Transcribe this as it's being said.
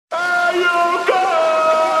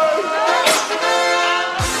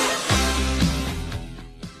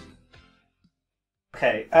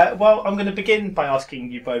Okay, well, I'm going to begin by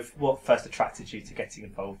asking you both what first attracted you to getting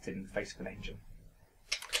involved in Face of an Angel.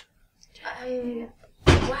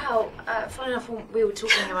 Wow, funny enough, when we were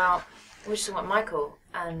talking about Michael,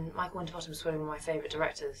 and Michael Winterbottom was one of my favourite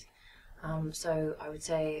directors. So I would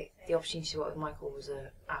say the opportunity to work with Michael was an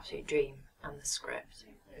absolute dream, and the script.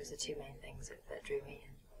 Those are the two main things that drew me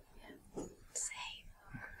in. Yeah. Same.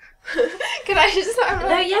 Can I just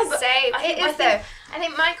same. I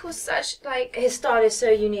think Michael's such his style is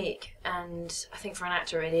so unique, and I think for an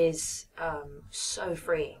actor it is so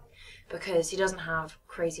freeing because he doesn't have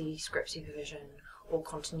crazy script supervision or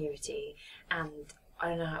continuity, and I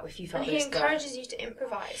don't know how, if you felt and this. He encourages you to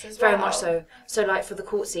improvise as well. Very much so. So like for the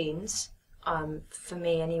court scenes, for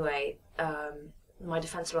me anyway, my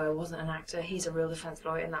defence lawyer wasn't an actor. He's a real defence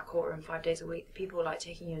lawyer in that courtroom 5 days a week. The people like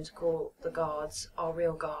taking you into court, the guards, are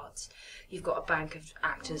real guards. You've got a bank of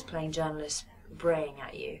actors playing journalists braying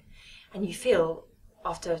at you. And you feel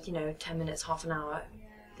after, 10 minutes, half an hour,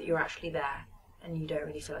 that you're actually there and you don't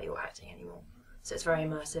really feel like you're acting anymore. So it's very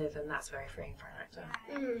immersive, and that's very freeing for an actor.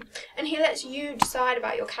 And he lets you decide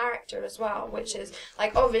about your character as well, which is,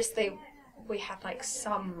 obviously we had,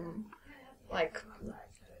 some,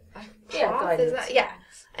 guidance.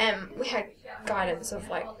 We had guidance of,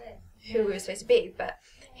 who we were supposed to be, but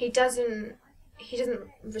he doesn't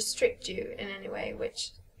restrict you in any way,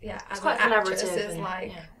 which, as quite an actress collaborative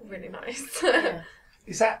is, really nice. Yeah.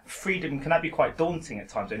 Is that freedom, can that be quite daunting at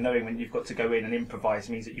times, knowing when you've got to go in and improvise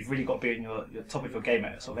means that you've really got to be on your top of your game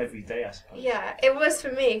at sort of every day, I suppose? Yeah, it was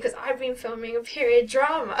for me, because I've been filming a period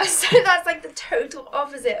drama, so that's the total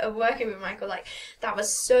opposite of working with Michael. That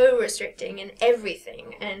was so restricting in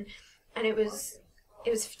everything, and it was for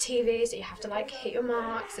TV, so you have to hit your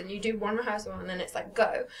marks, and you do one rehearsal and then it's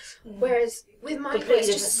go. Whereas with Michael, it's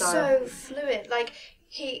just so fluid.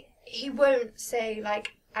 He won't say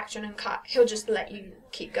action and cut. He'll just let you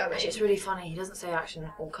keep going. Actually, it's really funny. He doesn't say action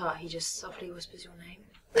or cut. He just softly whispers your name.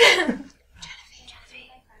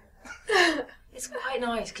 Genevieve. It's quite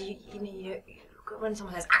nice because when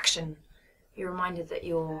someone says action, you're reminded that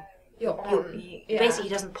you're on. Basically, he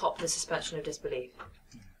doesn't pop the suspension of disbelief.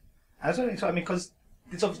 I don't think so. I mean, because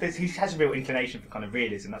he has a real inclination for kind of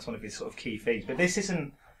realism. That's one of his sort of key themes. But this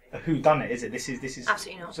isn't a whodunit, is it? This is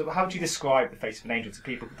absolutely not. So, how do you describe The Face of an Angel to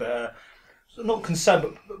people that are not concerned,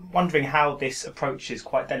 but wondering how this approaches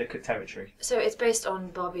quite delicate territory? So it's based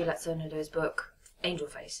on Barbie Letzonodo's book Angel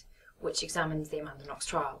Face, which examines the Amanda Knox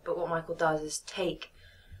trial. But what Michael does is take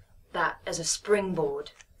that as a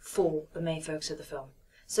springboard for the main focus of the film.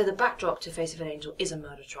 So the backdrop to Face of an Angel is a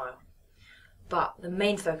murder trial. But the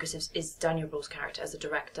main focus is Daniel Brühl's character as a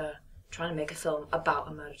director trying to make a film about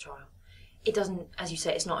a murder trial. It doesn't, as you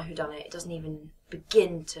say, it's not a whodunit. It doesn't even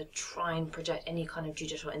begin to try and project any kind of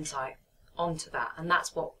judicial insight onto that. And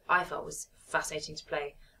that's what I felt was fascinating to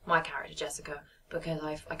play my character, Jessica, because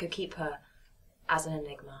I could keep her as an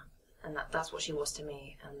enigma. And that's what she was to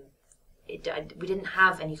me. And we didn't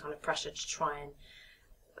have any kind of pressure to try and...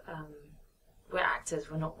 we're actors,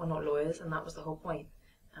 we're not lawyers, and that was the whole point.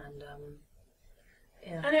 And...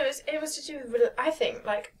 And it was to do with, I think,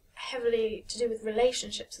 heavily to do with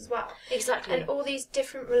relationships as well. Exactly. And all these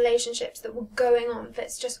different relationships that were going on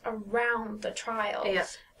that's just around the trial. Yeah.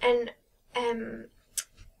 And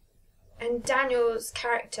Daniel's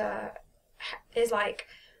character is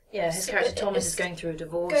his character Thomas is going through a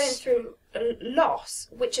divorce. Going through a loss,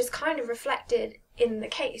 which is kind of reflected in the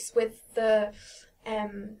case with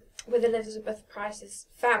Elizabeth Price's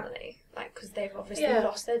family, because they've obviously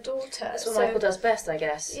lost their daughter. That's what Michael does best, I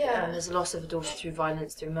guess. Yeah. There's a loss of a daughter through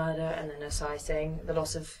violence, through murder, and then as I saying, the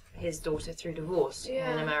loss of his daughter through divorce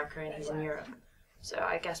in America, and he's in Europe. So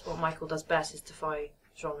I guess what Michael does best is defy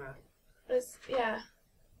genre. I don't know. Yeah.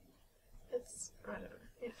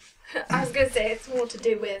 I was going to say it's more to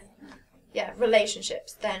do with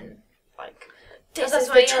relationships than this is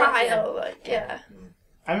the trial.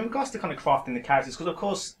 And in regards to kind of crafting the characters, because of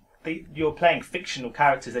course you're playing fictional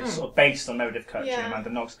characters that are sort of based on Meredith Kirkconnell and Amanda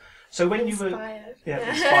Knox. So when inspired.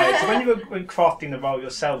 Inspired. So when you were crafting the role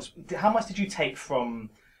yourselves, how much did you take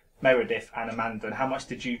from Meredith and Amanda, and how much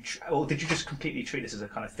did you just completely treat this as a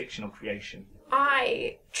kind of fictional creation?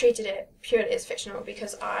 I treated it purely as fictional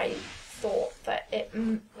because I thought that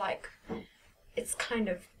it's kind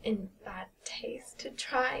of in bad taste to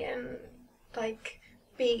try and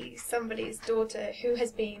be somebody's daughter who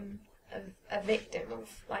has been a victim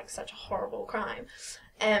of such a horrible crime,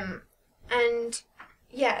 so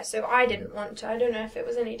I didn't want to. I don't know if it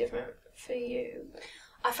was any different for you.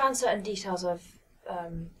 I found certain details of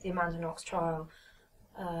the Amanda Knox trial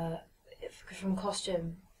from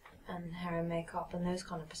costume and hair and makeup and those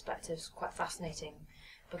kind of perspectives quite fascinating,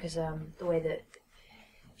 because the way that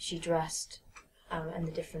she dressed, and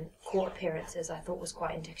the different court appearances, I thought was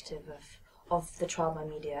quite indicative of the trial by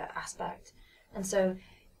media aspect. And so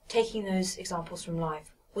taking those examples from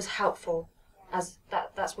life was helpful, as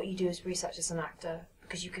that's what you do as research as an actor,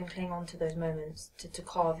 because you can cling on to those moments to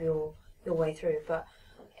carve your way through. But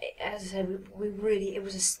as I said, we really, it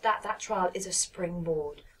was that trial is a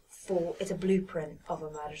springboard it's a blueprint of a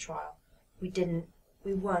murder trial.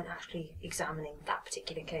 We weren't actually examining that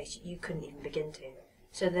particular case. You couldn't even begin to.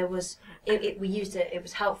 So there was, we used it. It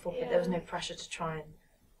was helpful, but there was no pressure to try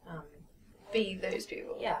and be those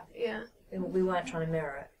people. Yeah. Yeah. We weren't trying to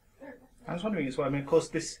mirror it. I was wondering as well. I mean, of course,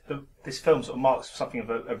 this film sort of marks something of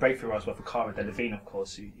a breakthrough as well for Cara Delevingne. Of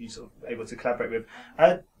course, you sort of able to collaborate with.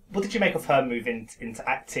 What did you make of her move into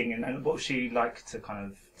acting, and what was she like to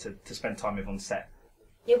kind of to spend time with on set?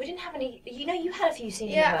 Yeah, we didn't have any. You had a few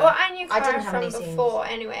scenes. Yeah, with her. well, I knew Cara didn't have from any scenes. before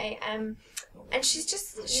anyway. And she's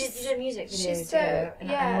just You did music videos she's so and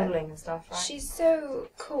modelling and stuff, right? She's so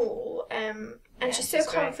cool, and she's so she's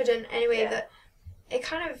great. confident anyway Yeah. that it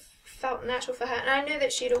kind of felt natural for her. And I know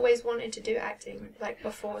that she'd always wanted to do acting, like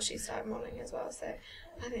before she started modelling as well. So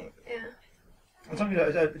I think, yeah. I was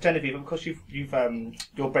wondering, Genevieve, of course, you've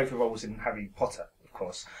your breakthrough role was in Harry Potter, of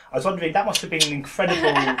course. I was wondering, that must have been an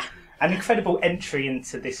incredible entry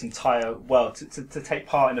into this entire world to take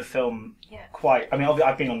part in a film. Yeah. I mean,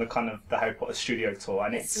 I've been on the kind of the Harry Potter studio tour,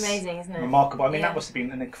 and it's amazing, isn't it? Remarkable. I mean, Yeah. that must have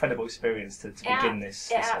been an incredible experience to begin this.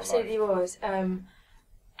 It this sort of absolutely life. was.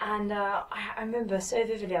 I remember so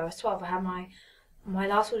vividly. I was 12. I had my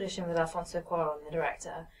last audition with Alfonso Cuarón, the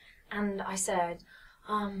director, and I said,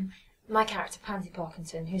 my character Pansy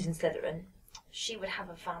Parkinson, who's in Slytherin, she would have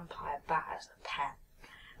a vampire bat as a pet.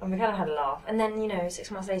 And we kind of had a laugh. And then,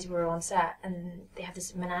 6 months later, we were on set, and they had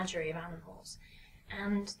this menagerie of animals,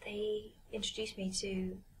 and they introduced me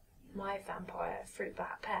to my vampire fruit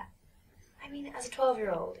bat pet. I mean, as a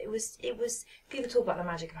 12-year-old, it was. People talk about the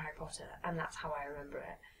magic of Harry Potter, and that's how I remember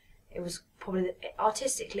it. It was probably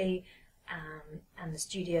artistically, and the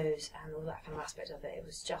studios and all that kind of aspect of it. It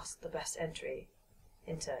was just the best entry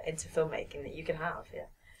into filmmaking that you can have. Yeah.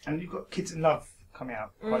 And you've got Kids in Love coming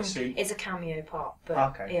out quite soon. It's a cameo part, but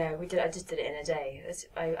Okay. yeah, I just did it in a day.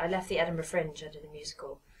 I left the Edinburgh Fringe. I did a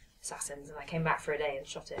musical, Assassins, and I came back for a day and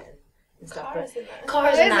shot it and stuff. Cara's in that.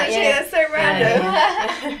 Cara's in that, Isn't she? yeah. That's so random.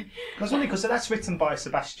 Yeah. I was wondering, because that's written by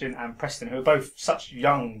Sebastian and Preston, who are both such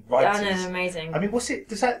young writers. I know, they're amazing. I mean,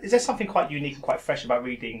 is there something quite unique and quite fresh about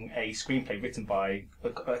reading a screenplay written by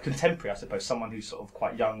a contemporary, I suppose, someone who's sort of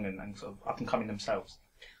quite young and sort of up and coming themselves?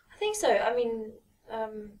 I think so. I mean,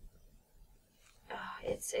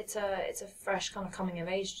 it's a fresh kind of coming of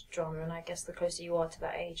age drama, and I guess the closer you are to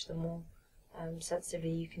that age, the more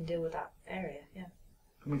sensitively you can deal with that area. Yeah.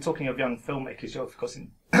 I mean, talking of young filmmakers, you're of course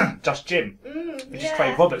in Just Jim, which is yeah.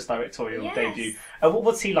 Craig Roberts' directorial Yes. debut.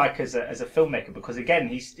 What's he like as a filmmaker? Because again,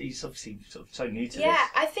 he's obviously sort of so new to Yeah,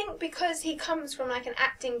 this. I think because he comes from like an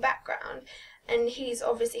acting background, and he's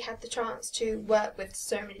obviously had the chance to work with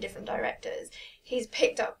so many different directors.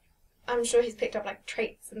 I'm sure he's picked up like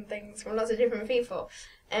traits and things from lots of different people.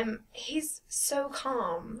 He's so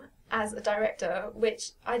calm as a director,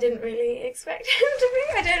 which I didn't really expect him to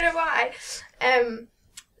be. I don't know why.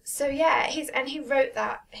 So yeah, he wrote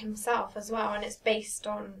that himself as well, and it's based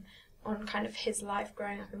on kind of his life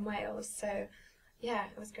growing up in Wales. So yeah,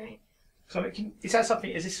 it was great. So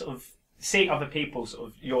is this sort of seeing other people sort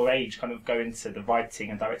of your age kind of go into the writing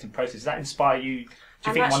and directing process? Does that inspire you?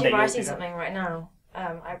 I'm actually writing something right now.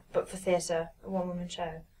 I booked for theatre, a one-woman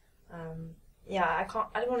show. I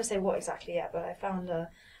don't want to say what exactly yet, but I found a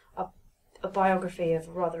biography of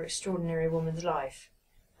a rather extraordinary woman's life,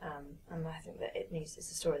 and I think that it's a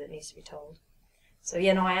story that needs to be told. So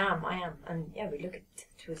yeah, no, I am, and yeah, we look at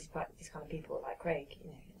these kind of people like Craig.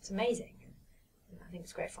 It's amazing. I think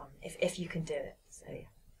it's great fun if you can do it. So yeah.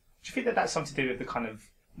 Do you think that that's something to do with the kind of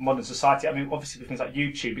modern society? I mean, obviously with things like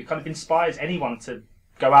YouTube, it kind of inspires anyone to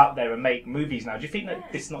go out there and make movies now. Do you think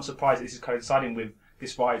that this is not surprising? This is coinciding with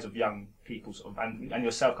this rise of young people sort of, and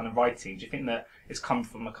yourself kind of writing. Do you think that it's come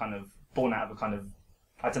from a kind of born out of a kind of,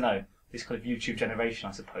 I don't know, this kind of YouTube generation,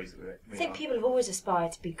 I suppose? I think people have always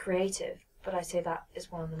aspired to be creative, but I say that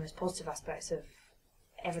is one of the most positive aspects of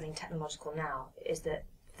everything technological now, is that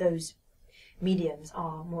those mediums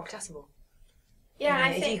are more accessible. Yeah, I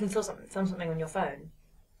if think you can film something on your phone,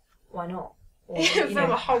 why not? Or, film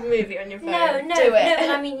a whole movie on your phone. No, do it. but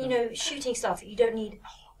I mean, shooting stuff, you don't need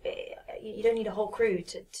a whole crew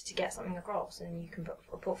to get something across, and you can put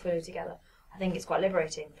a portfolio together. I think it's quite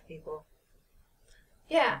liberating for people.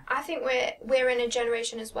 Yeah, I think we're in a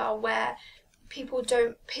generation as well where people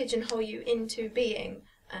don't pigeonhole you into being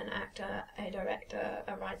an actor, a director,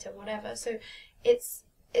 a writer, whatever. So it's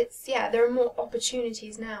there are more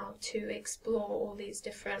opportunities now to explore all these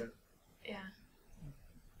different,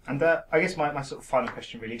 And I guess my sort of final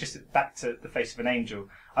question really, just back to The Face of an Angel,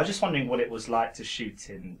 I was just wondering what it was like to shoot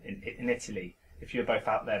in Italy, if you were both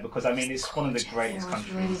out there, because I mean it's one of the greatest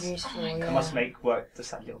countries. Really beautiful, It must make work just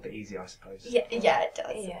that little bit easier, I suppose. Yeah, it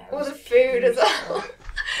does. Yeah, All the food as well.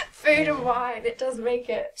 Food and wine, it does make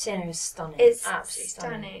it. Siena is stunning. It's absolutely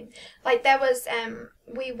stunning. Like there was,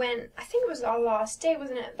 we went, I think it was our last day,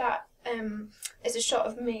 wasn't it? That is a shot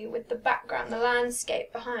of me with the background, the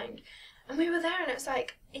landscape behind. And we were there and it was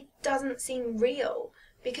like, it doesn't seem real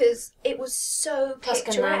because it was so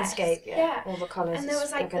Tuscan picturesque. landscape, yeah. All the colours. And there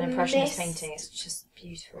was like an the impressionist mist, painting. It's just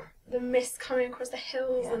beautiful. the mist coming across the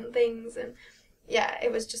hills and things, and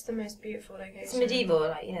it was just the most beautiful location. It's medieval,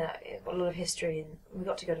 like it's got a lot of history, and I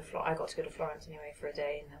got to go to Florence anyway for a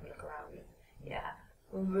day and have a look around. Yeah,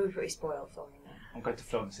 we were pretty spoiled filming there. I'm going to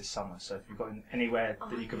Florence this summer, so if you've got anywhere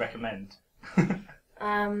that you could recommend.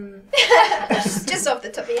 Just off the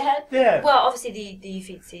top of your head. Yeah. Well, obviously the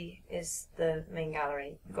Uffizi is the main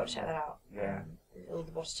gallery. You've got to check that out. Yeah. All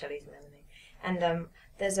the Botticellis and everything. And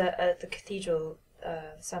there's the cathedral,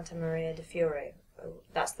 Santa Maria de Fiore.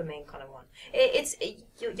 That's the main kind of one.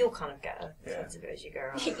 You'll kind of get a sense of it as you go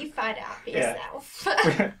around. You find out for yourself.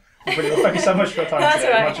 Brilliant. Well, thank you so much for your time That's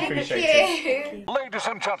today. right. Much appreciated. Thank you. Ladies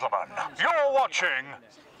and gentlemen, you're watching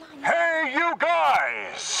Hey You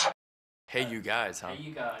Guys! Hey You Guys, huh? Hey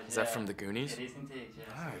You Guys. Is that from the Goonies? It is indeed,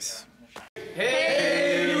 yeah. Nice.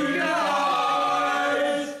 Hey You Guys!